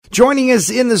Joining us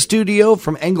in the studio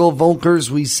from Engel Volkers,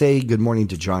 we say good morning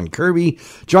to John Kirby.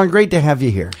 John, great to have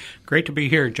you here. Great to be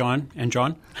here, John. And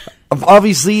John?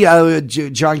 Obviously,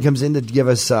 John comes in to give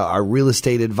us our real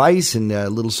estate advice and a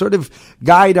little sort of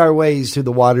guide our ways through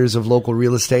the waters of local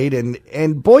real estate.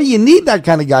 And boy, you need that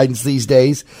kind of guidance these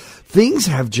days. Things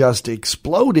have just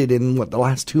exploded in, the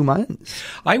last 2 months?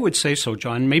 I would say so,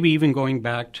 John. Maybe even going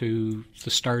back to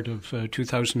the start of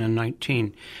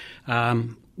 2019.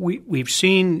 We've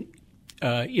seen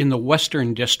in the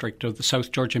Western District of the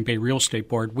South Georgian Bay Real Estate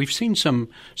Board, we've seen some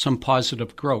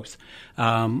positive growth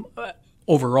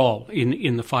overall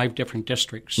in the 5 different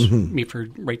districts,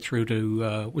 Meaford right through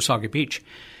to Wasaga Beach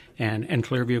and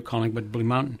Clearview, Collingwood, Blue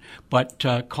Mountain. But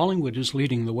Collingwood is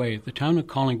leading the way. The town of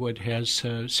Collingwood has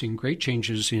seen great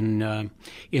changes in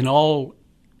all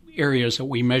areas that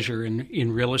we measure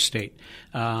in real estate.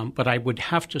 But I would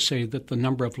have to say that the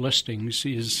number of listings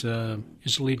is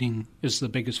the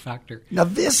biggest factor. Now,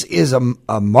 this is a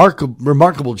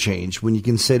remarkable change when you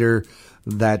consider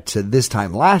that this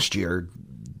time last year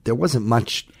there wasn't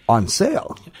much on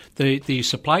sale. The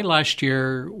supply last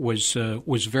year was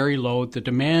very low. The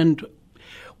demand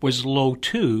was low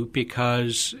too,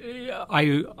 because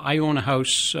I own a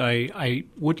house. I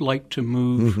would like to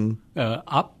move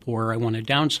up, or I want to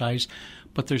downsize,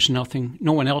 but there's nothing.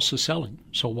 No one else is selling.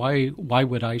 So why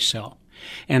would I sell?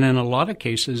 And in a lot of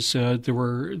cases, there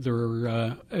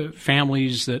were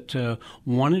families that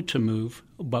wanted to move,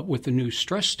 but with the new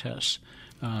stress tests,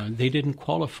 they didn't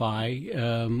qualify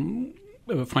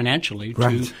financially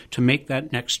to make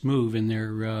that next move in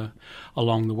their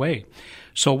along the way.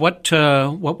 So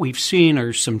what we've seen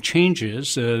are some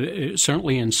changes,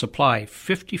 certainly in supply.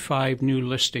 55 new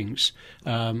listings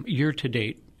year to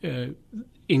date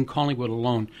in Collingwood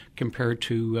alone, compared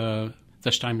to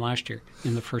this time last year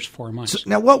in the first 4 months. So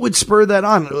now, what would spur that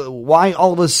on? Why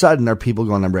all of a sudden are people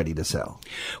going, I'm ready to sell?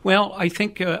 Well, I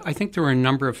think there are a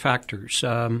number of factors.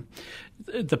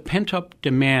 The pent-up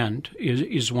demand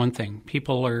is one thing.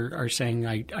 People are saying,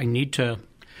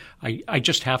 I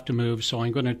just have to move, so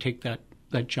I'm going to take that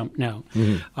jump now.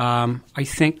 I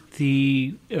think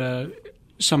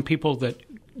some people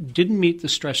that didn't meet the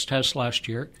stress test last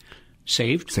year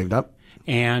saved up,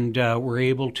 and were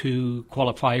able to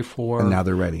qualify for, and now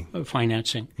they're ready,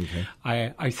 financing. Okay.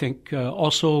 I think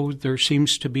also there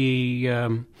seems to be,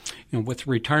 with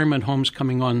retirement homes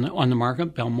coming on the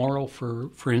market, Balmoral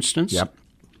for instance. Yep.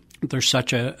 There's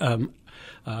such a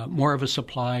more of a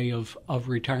supply of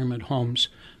retirement homes,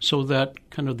 so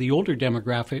that kind of the older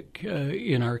demographic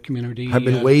in our community have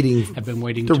been waiting. They're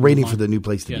waiting for the new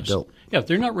place to be built. Yeah,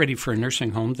 they're not ready for a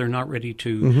nursing home. They're not ready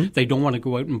to. They don't want to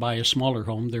go out and buy a smaller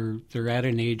home. They're at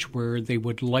an age where they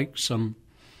would like some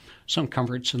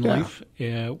comforts in life,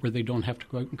 where they don't have to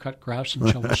go out and cut grass and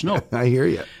shovel snow. I hear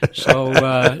you.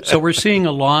 So we're seeing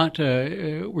a lot.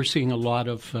 We're seeing a lot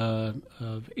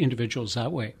of individuals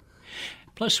that way.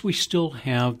 Plus, we still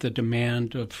have the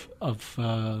demand of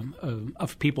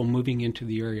people moving into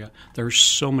the area. There's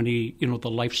so many. The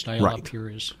lifestyle up here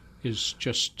is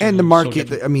just, and the market.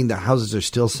 So the houses are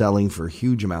still selling for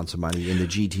huge amounts of money in the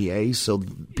GTA, so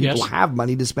people have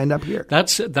money to spend up here.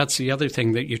 That's the other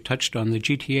thing that you touched on. The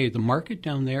GTA, the market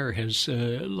down there has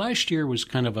last year was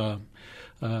kind of a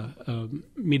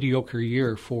mediocre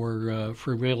year for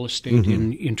real estate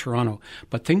in Toronto,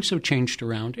 but things have changed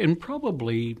around, and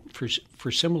probably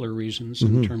for similar reasons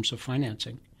in terms of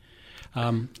financing.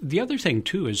 The other thing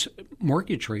too is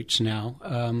mortgage rates now.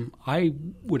 I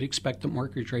would expect that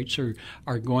mortgage rates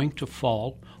are going to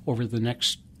fall over the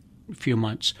next few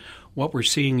months. What we're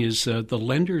seeing is the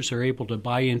lenders are able to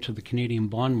buy into the Canadian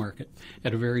bond market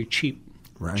at a very cheap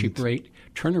rate,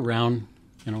 turn around,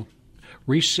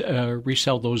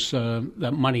 resell those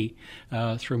that money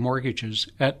through mortgages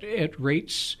at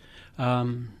rates.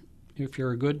 If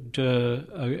you're a good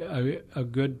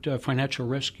financial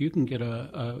risk, you can get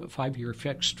a 5-year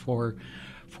fixed for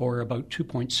about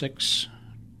 2.6,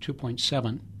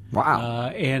 2.7. Wow!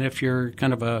 And if you're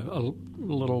kind of a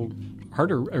little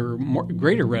harder or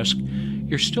greater risk,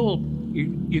 you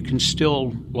can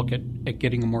still look at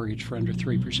getting a mortgage for under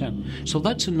 3%. So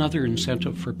that's another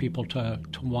incentive for people to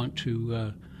want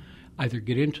to either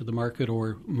get into the market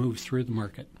or move through the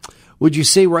market. Would you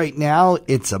say right now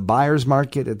it's a buyer's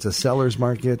market, it's a seller's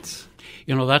market?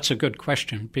 That's a good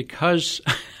question, because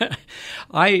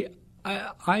I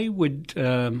would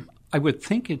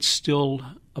think it's still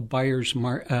a buyer's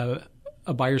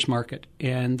market,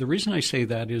 and the reason I say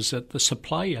that is that the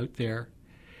supply out there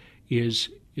is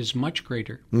much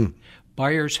greater.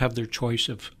 Buyers have their choice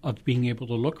of being able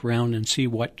to look around and see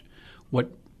what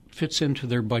fits into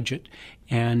their budget,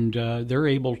 and they're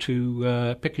able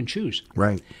to pick and choose.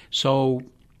 Right. So,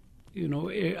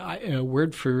 a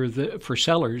word for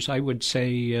sellers, I would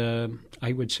say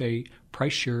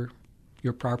price your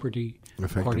property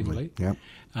accordingly. Yep.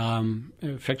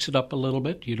 Fix it up a little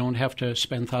bit. You don't have to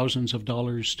spend thousands of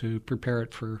dollars to prepare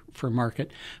it for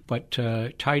market, but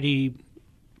tidy,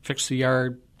 fix the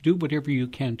yard, do whatever you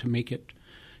can to make it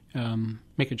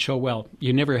show well.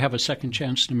 You never have a second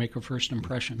chance to make a first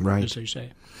impression, right, as they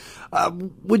say.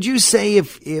 Would you say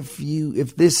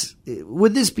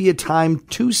would this be a time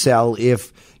to sell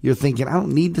if you're thinking, I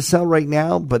don't need to sell right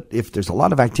now, but if there's a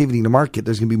lot of activity in the market,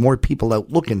 there's going to be more people out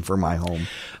looking for my home?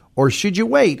 Or should you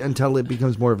wait until it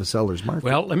becomes more of a seller's market?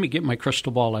 Well, let me get my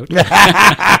crystal ball out.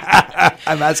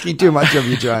 I'm asking too much of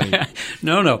you, Johnny.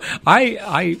 No.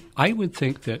 I would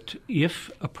think that if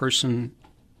a person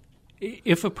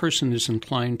is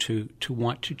inclined to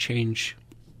want to change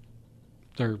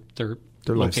their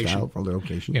location, lifestyle or their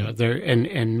location,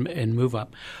 and move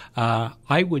up,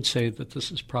 I would say that this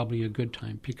is probably a good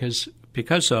time because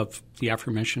of the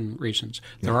aforementioned reasons.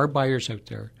 There are buyers out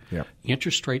there. Yep.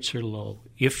 Interest rates are low.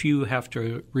 If you have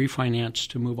to refinance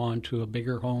to move on to a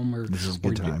bigger home or this is a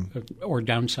good time. Or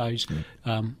downsize,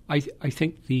 I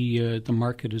think the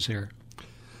market is there.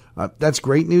 That's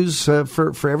great news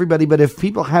for everybody. But if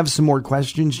people have some more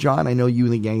questions, John, I know you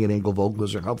and the gang at Engel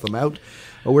Volkers will help them out.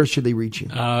 Where should they reach you?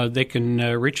 They can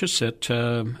reach us at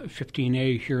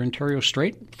 15A here, Ontario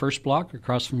Street, first block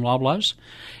across from Loblaws,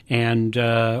 and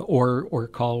or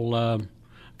call.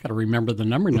 Got to remember the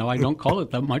number now. I don't call it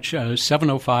that much.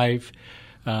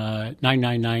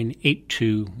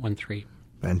 705-999-8213.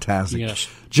 Fantastic. Yes.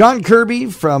 John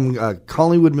Kirby from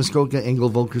Collingwood, Muskoka,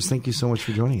 Engel Volkers, thank you so much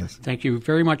for joining us. Thank you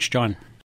very much, John.